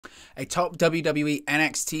A top WWE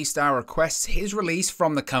NXT star requests his release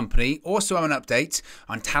from the company. Also an update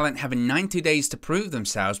on talent having 90 days to prove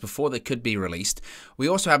themselves before they could be released. We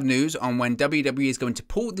also have news on when WWE is going to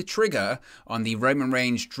pull the trigger on the Roman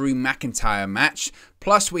Reigns-Drew McIntyre match.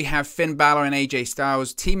 Plus, we have Finn Balor and AJ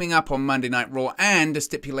Styles teaming up on Monday Night Raw, and a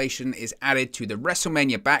stipulation is added to the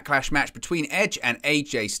WrestleMania Backlash match between Edge and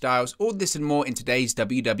AJ Styles. All this and more in today's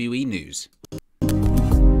WWE news.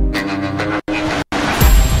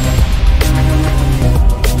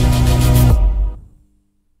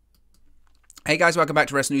 Hey guys, welcome back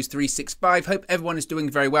to Wrestling News 365. Hope everyone is doing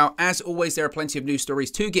very well. As always, there are plenty of news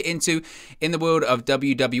stories to get into in the world of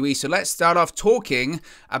WWE. So let's start off talking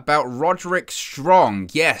about Roderick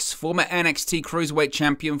Strong. Yes, former NXT Cruiserweight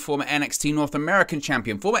Champion, former NXT North American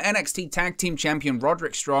Champion, former NXT Tag Team Champion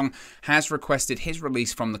Roderick Strong has requested his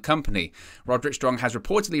release from the company. Roderick Strong has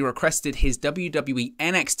reportedly requested his WWE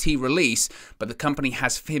NXT release, but the company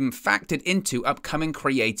has him factored into upcoming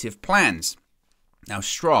creative plans. Now,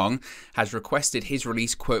 Strong has requested his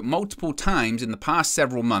release, quote, multiple times in the past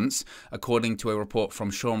several months, according to a report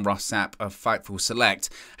from Sean Ross Sapp of Fightful Select.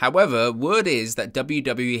 However, word is that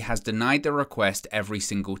WWE has denied the request every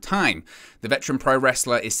single time. The veteran pro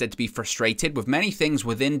wrestler is said to be frustrated with many things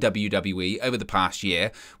within WWE over the past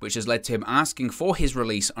year, which has led to him asking for his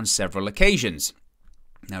release on several occasions.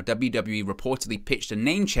 Now, WWE reportedly pitched a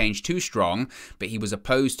name change to Strong, but he was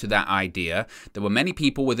opposed to that idea. There were many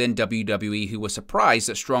people within WWE who were surprised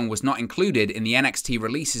that Strong was not included in the NXT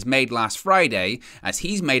releases made last Friday, as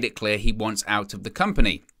he's made it clear he wants out of the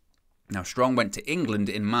company. Now, Strong went to England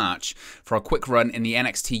in March for a quick run in the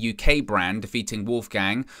NXT UK brand, defeating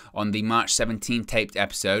Wolfgang on the March 17 taped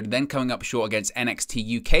episode, then coming up short against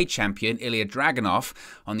NXT UK champion Ilya Dragunov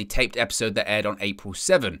on the taped episode that aired on April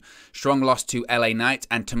 7. Strong lost to LA Knight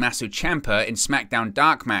and Tommaso Ciampa in SmackDown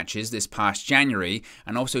Dark matches this past January,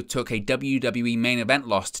 and also took a WWE main event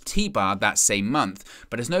loss to T-Bar that same month,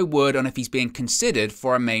 but there's no word on if he's being considered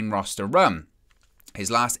for a main roster run. His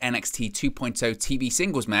last NXT 2.0 TV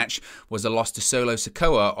singles match was a loss to Solo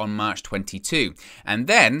Sikoa on March 22. And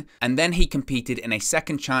then he competed in a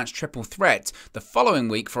second chance triple threat the following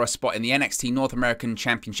week for a spot in the NXT North American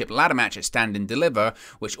Championship ladder match at Stand and Deliver,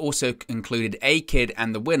 which also included A-Kid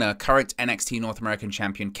and the winner, current NXT North American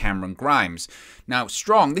Champion Cameron Grimes. Now,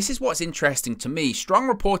 Strong, this is what's interesting to me. Strong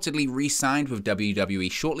reportedly re-signed with WWE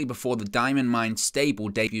shortly before the Diamond Mine stable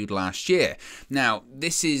debuted last year. Now,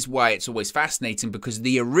 this is why it's always fascinating, because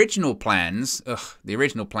the original plans, the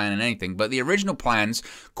original plans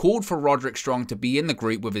called for Roderick Strong to be in the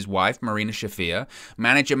group with his wife, Marina Shafir,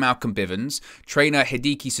 manager Malcolm Bivens, trainer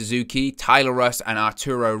Hideki Suzuki, Tyler Russ, and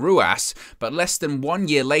Arturo Ruas, but less than 1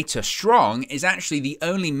 year later, Strong is actually the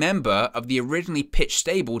only member of the originally pitched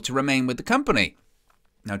stable to remain with the company.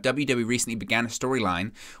 Now, WWE recently began a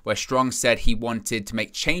storyline where Strong said he wanted to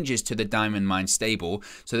make changes to the Diamond Mine stable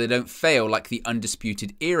so they don't fail like the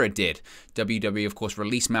Undisputed Era did. WWE, of course,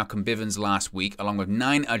 released Malcolm Bivens last week, along with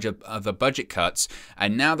 9 other budget cuts,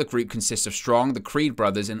 and now the group consists of Strong, the Creed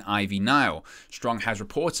brothers, and Ivy Nile. Strong has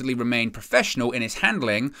reportedly remained professional in his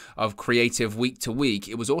handling of creative week to week.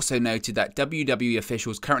 It was also noted that WWE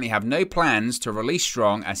officials currently have no plans to release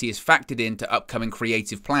Strong, as he is factored into upcoming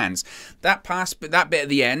creative plans. That bit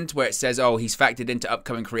at the end where it says, oh, he's factored into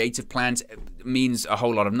upcoming creative plans, means a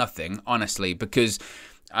whole lot of nothing, honestly, because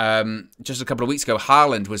just a couple of weeks ago,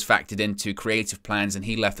 Haaland was factored into creative plans and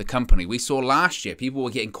he left the company. We saw last year people were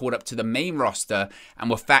getting caught up to the main roster and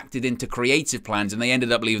were factored into creative plans, and they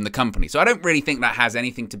ended up leaving the company. So I don't really think that has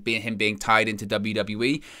anything to be him being tied into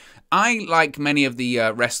WWE. I, like many of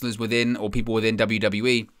the wrestlers within, or people within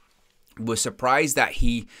WWE, were surprised that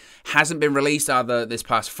he hasn't been released either this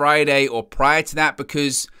past Friday or prior to that,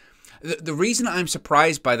 because the reason I'm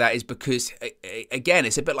surprised by that is because, again,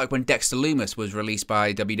 it's a bit like when Dexter Lumis was released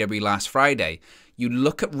by WWE last Friday. You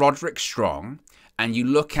look at Roderick Strong and you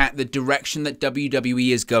look at the direction that WWE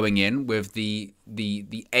is going in with the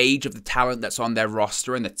age of the talent that's on their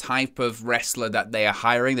roster and the type of wrestler that they are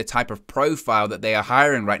hiring, the type of profile that they are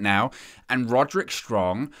hiring right now, and Roderick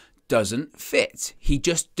Strong doesn't fit. He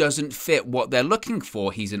just doesn't fit what they're looking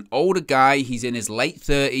for. He's an older guy. He's in his late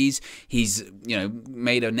 30s. He's,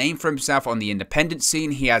 made a name for himself on the independent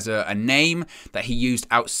scene. He has a name that he used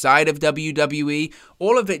outside of WWE.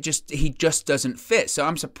 All of it he just doesn't fit. So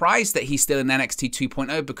I'm surprised that he's still in NXT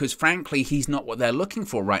 2.0, because frankly, he's not what they're looking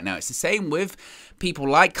for right now. It's the same with people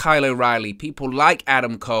like Kyle O'Reilly, people like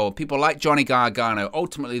Adam Cole, people like Johnny Gargano.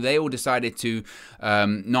 Ultimately, they all decided to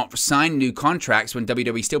not sign new contracts when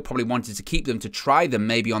WWE still probably wanted to keep them, to try them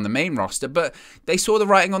maybe on the main roster, but they saw the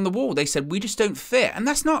writing on the wall. They said, we just don't fit. And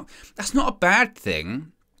that's not a bad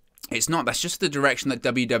thing. It's not. That's just the direction that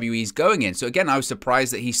WWE is going in. So again, I was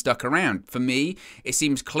surprised that he stuck around. For me, it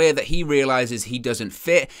seems clear that he realizes he doesn't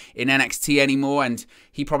fit in NXT anymore, and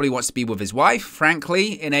he probably wants to be with his wife,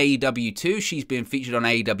 frankly, in AEW too. She's being featured on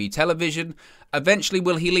AEW television. Eventually,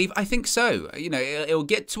 will he leave? I think so. You know, it'll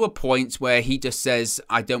get to a point where he just says,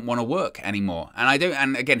 I don't want to work anymore.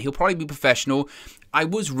 And again, he'll probably be professional. I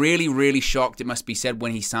was really, really shocked, it must be said,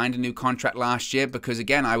 when he signed a new contract last year, because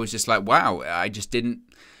again, I was just like, wow, I just didn't.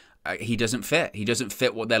 He doesn't fit. He doesn't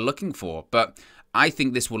fit what they're looking for. But I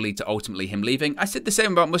think this will lead to ultimately him leaving. I said the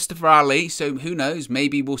same about Mustafa Ali, so who knows?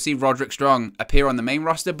 Maybe we'll see Roderick Strong appear on the main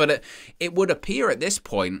roster. But it would appear at this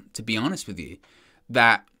point, to be honest with you,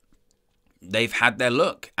 that they've had their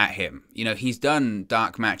look at him. You know, he's done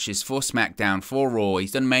dark matches for SmackDown, for Raw.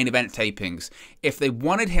 He's done main event tapings. If they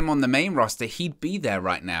wanted him on the main roster, he'd be there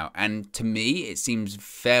right now. And to me, it seems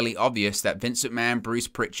fairly obvious that Vince McMahon, Bruce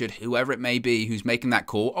Pritchard, whoever it may be who's making that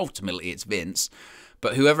call, ultimately it's Vince,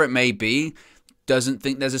 but whoever it may be, doesn't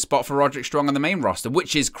think there's a spot for Roderick Strong on the main roster,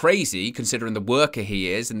 which is crazy considering the worker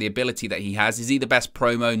he is and the ability that he has. Is he the best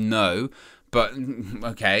promo? No. But,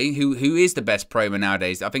 okay, who is the best promo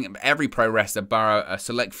nowadays? I think every pro wrestler, bar a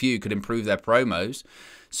select few, could improve their promos.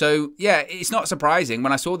 So, yeah, it's not surprising.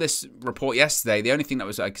 When I saw this report yesterday, the only thing that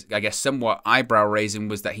was, I guess, somewhat eyebrow-raising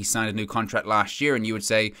was that he signed a new contract last year, and you would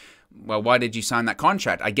say, well, why did you sign that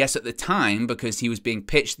contract? I guess at the time, because he was being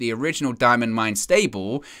pitched the original Diamond Mine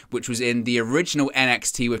stable, which was in the original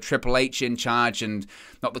NXT with Triple H in charge, and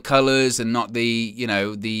not the colors, and not the, you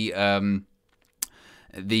know, the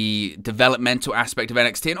developmental aspect of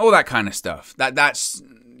NXT and all that kind of stuff. That's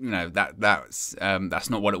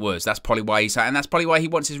not what it was. That's probably why he signed, and that's probably why he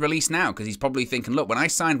wants his release now, because he's probably thinking, look, when I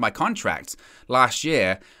signed my contract last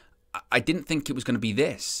year, I didn't think it was going to be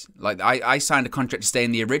this. Like, I signed a contract to stay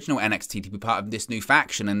in the original NXT to be part of this new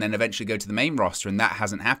faction and then eventually go to the main roster, and that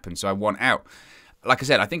hasn't happened, so I want out. Like I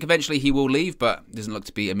said, I think eventually he will leave, but it doesn't look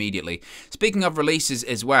to be immediately. Speaking of releases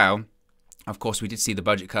as well, of course, we did see the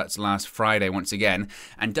budget cuts last Friday once again,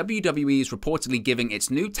 and WWE is reportedly giving its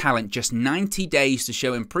new talent just 90 days to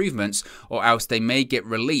show improvements, or else they may get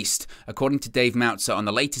released, according to Dave Meltzer on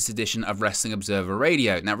the latest edition of Wrestling Observer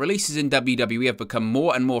Radio. Now, releases in WWE have become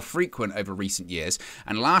more and more frequent over recent years,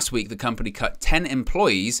 and last week the company cut 10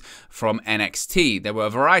 employees from NXT. There were a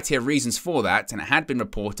variety of reasons for that, and it had been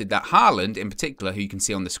reported that Haaland, in particular, who you can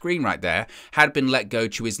see on the screen right there, had been let go due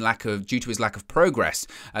to his lack of progress.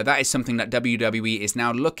 That is something that WWE is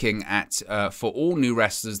now looking at for all new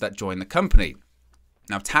wrestlers that join the company.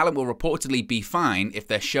 Now, talent will reportedly be fine if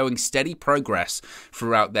they're showing steady progress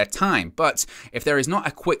throughout their time, but if there is not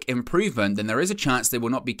a quick improvement, then there is a chance they will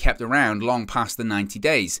not be kept around long past the 90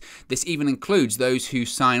 days. This even includes those who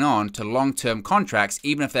sign on to long-term contracts,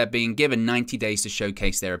 even if they're being given 90 days to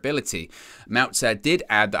showcase their ability. Meltzer did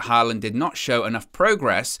add that Haaland did not show enough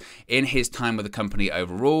progress in his time with the company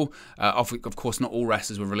overall. Of course, not all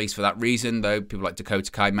wrestlers were released for that reason, though. People like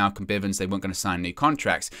Dakota Kai, Malcolm Bivens, they weren't going to sign new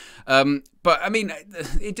contracts. But, I mean,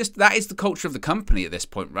 that is the culture of the company at this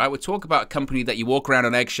point, right? We're talking about a company that you walk around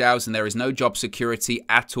on eggshells and there is no job security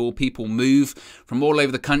at all. People move from all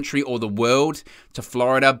over the country or the world to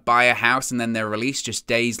Florida, buy a house, and then they're released just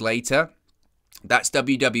days later. That's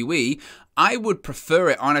WWE. I would prefer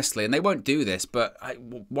it, honestly, and they won't do this, but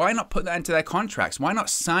why not put that into their contracts? Why not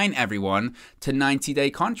sign everyone to 90-day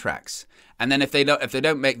contracts? And then if they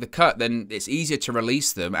don't make the cut, then it's easier to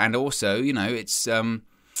release them, and also, you know, it's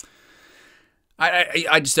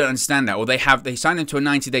I just don't understand that. Or they sign into a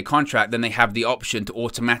 90-day contract, then they have the option to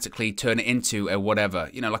automatically turn it into a whatever,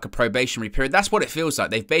 you know, like a probationary period. That's what it feels like.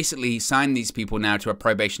 They've basically signed these people now to a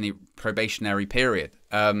probationary period.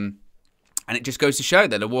 And it just goes to show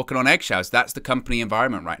that they're walking on eggshells. That's the company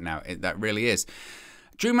environment right now. That really is.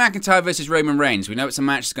 Drew McIntyre versus Roman Reigns. We know it's a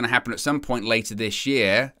match that's going to happen at some point later this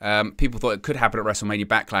year. People thought it could happen at WrestleMania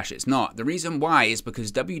Backlash. It's not. The reason why is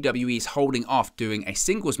because WWE is holding off doing a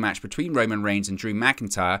singles match between Roman Reigns and Drew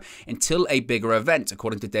McIntyre until a bigger event,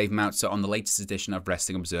 according to Dave Meltzer on the latest edition of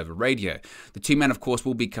Wrestling Observer Radio. The two men, of course,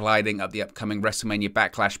 will be colliding at the upcoming WrestleMania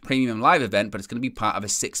Backlash Premium Live event, but it's going to be part of a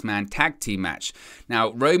 6-man tag team match.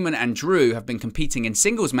 Now, Roman and Drew have been competing in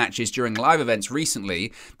singles matches during live events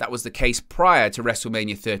recently. That was the case prior to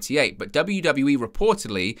WrestleMania 38, but WWE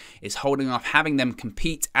reportedly is holding off having them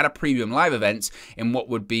compete at a premium live event in what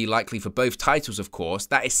would be likely for both titles, of course.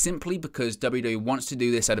 That is simply because WWE wants to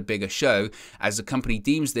do this at a bigger show, as the company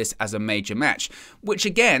deems this as a major match, which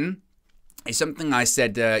again It's something I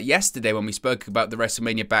said yesterday when we spoke about the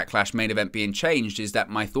WrestleMania Backlash main event being changed, is that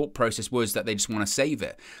my thought process was that they just want to save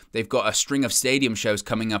it. They've got a string of stadium shows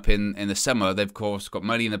coming up in the summer. They've, of course, got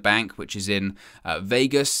Money in the Bank, which is in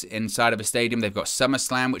Vegas, inside of a stadium. They've got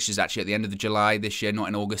SummerSlam, which is actually at the end of July this year, not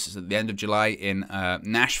in August. It's at the end of July in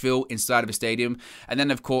Nashville, inside of a stadium. And then,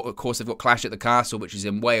 of course, they've got Clash at the Castle, which is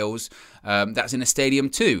in Wales. That's in a stadium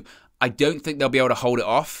too. I don't think they'll be able to hold it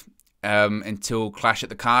off until Clash at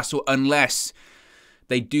the Castle, unless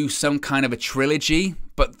they do some kind of a trilogy.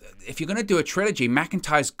 But if you're going to do a trilogy,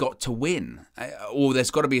 McIntyre's got to win, or there's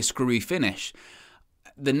got to be a screwy finish.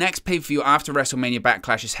 The next pay-per-view after WrestleMania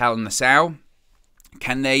Backlash is Hell in a Cell.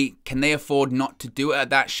 Can they afford not to do it at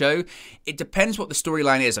that show? It depends what the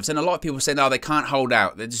storyline is. I've seen a lot of people saying, oh, they can't hold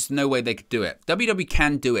out. There's just no way they could do it. WWE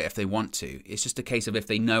can do it if they want to. It's just a case of if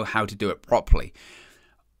they know how to do it properly.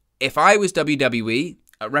 If I was WWE,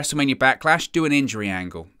 at WrestleMania Backlash, do an injury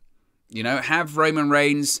angle. You know, have Roman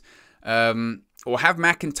Reigns or have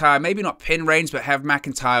McIntyre, maybe not pin Reigns, but have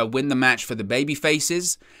McIntyre win the match for the baby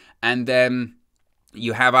faces. And then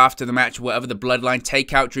you have, after the match, whatever the bloodline,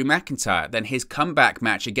 take out Drew McIntyre. Then his comeback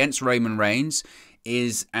match against Roman Reigns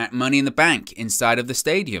is at Money in the Bank inside of the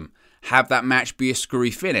stadium. Have that match be a screwy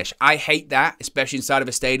finish. I hate that, especially inside of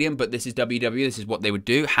a stadium, but this is WWE. This is what they would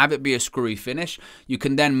do. Have it be a screwy finish. You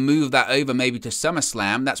can then move that over maybe to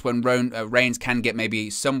SummerSlam. That's when Reigns can get maybe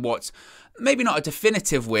somewhat, maybe not a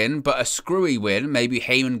definitive win, but a screwy win. Maybe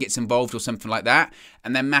Heyman gets involved or something like that.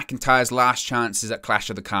 And then McIntyre's last chance is at Clash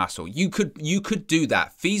of the Castle. You could do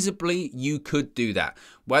that. Feasibly, you could do that.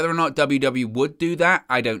 Whether or not WWE would do that,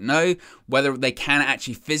 I don't know. Whether they can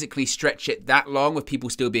actually physically stretch it that long with people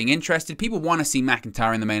still being interested. People want to see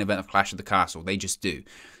McIntyre in the main event of Clash of the Castle. They just do.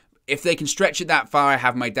 If they can stretch it that far, I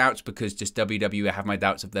have my doubts, because just WWE, I have my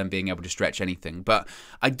doubts of them being able to stretch anything. But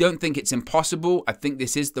I don't think it's impossible. I think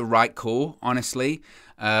this is the right call, honestly.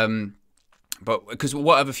 But because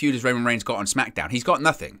what other feud has Roman Reigns got on SmackDown? He's got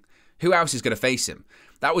nothing. Who else is going to face him?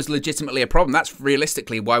 That was legitimately a problem. That's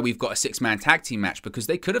realistically why we've got a 6-man tag team match, because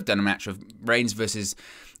they could have done a match of Reigns versus,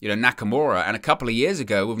 Nakamura. And a couple of years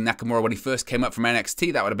ago, with Nakamura, when he first came up from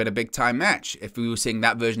NXT, that would have been a big-time match if we were seeing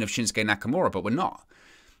that version of Shinsuke Nakamura, but we're not.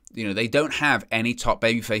 They don't have any top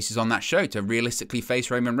baby faces on that show to realistically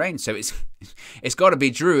face Roman Reigns. So it's got to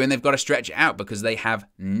be Drew, and they've got to stretch it out because they have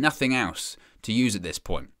nothing else to use at this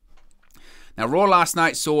point. Now, Raw last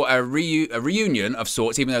night saw a reunion of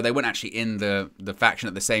sorts, even though they weren't actually in the faction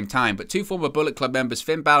at the same time. But two former Bullet Club members,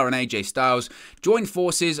 Finn Balor and AJ Styles, joined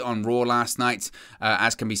forces on Raw last night,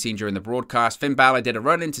 as can be seen during the broadcast. Finn Balor did a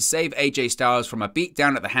run-in to save AJ Styles from a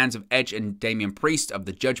beatdown at the hands of Edge and Damian Priest of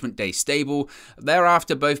the Judgment Day stable.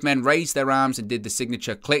 Thereafter, both men raised their arms and did the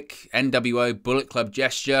signature click NWO Bullet Club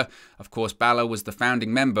gesture. Of course, Balor was the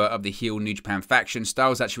founding member of the heel New Japan faction.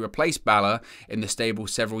 Styles actually replaced Balor in the stable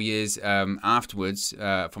several years afterwards,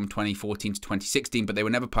 from 2014 to 2016, but they were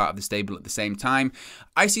never part of the stable at the same time.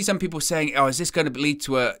 I see some people saying, oh, is this going to lead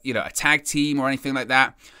to a tag team or anything like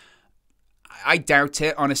that? I doubt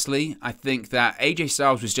it, honestly. I think that AJ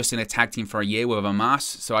Styles was just in a tag team for a year with a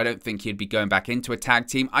mask, so I don't think he'd be going back into a tag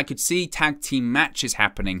team. I could see tag team matches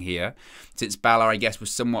happening here, since Balor, I guess, was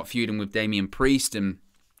somewhat feuding with Damian Priest, and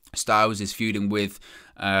Styles is feuding with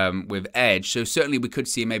Edge. So certainly we could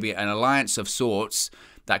see maybe an alliance of sorts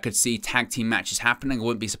that could see tag team matches happening. I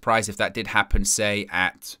wouldn't be surprised if that did happen, say,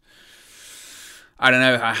 at, I don't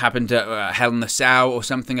know, happened at Hell in a Cell or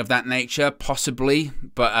something of that nature, possibly.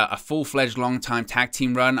 But a full-fledged long-time tag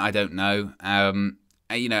team run, I don't know. And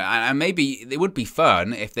maybe it would be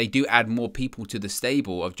fun if they do add more people to the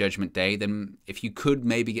stable of Judgment Day. Then if you could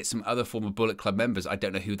maybe get some other former Bullet Club members, I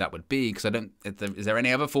don't know who that would be, because is there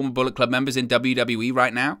any other former Bullet Club members in WWE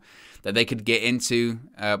right now that they could get into?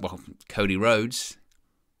 Well, Cody Rhodes.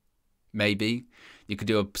 Maybe you could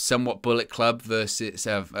do a somewhat Bullet Club versus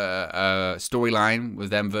storyline with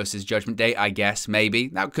them versus Judgment Day, I guess. Maybe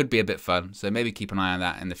that could be a bit fun, so maybe keep an eye on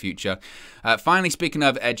that in the future. Finally, speaking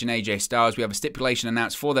of Edge and AJ Styles, we have a stipulation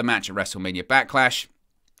announced for their match at WrestleMania Backlash.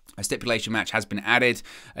 A stipulation match has been added.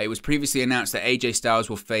 It was previously announced that AJ Styles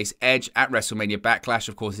will face Edge at WrestleMania Backlash.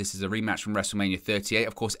 Of course, this is a rematch from WrestleMania 38.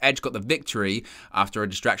 Of course, Edge got the victory after a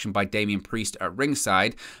distraction by Damian Priest at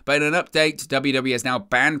ringside. But in an update, WWE has now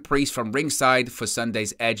banned Priest from ringside for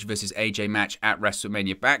Sunday's Edge versus AJ match at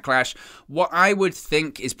WrestleMania Backlash. What I would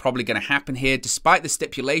think is probably going to happen here, despite the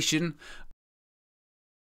stipulation,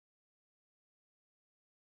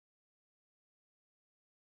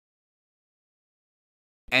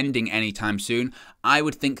 ending anytime soon. I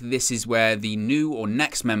would think this is where the new or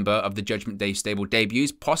next member of the Judgment Day stable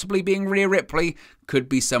debuts, possibly being Rhea Ripley, could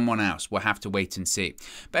be someone else. We'll have to wait and see.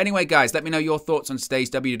 But anyway, guys, let me know your thoughts on today's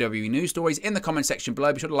WWE news stories in the comment section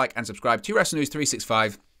below. Be sure to like and subscribe to Wrestling News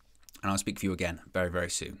 365, and I'll speak to you again very, very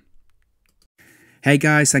soon. Hey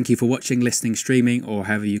guys, thank you for watching, listening, streaming, or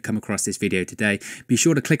however you come across this video today. Be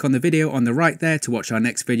sure to click on the video on the right there to watch our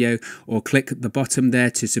next video, or click the bottom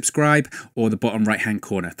there to subscribe, or the bottom right hand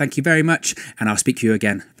corner. Thank you very much, and I'll speak to you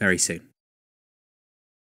again very soon.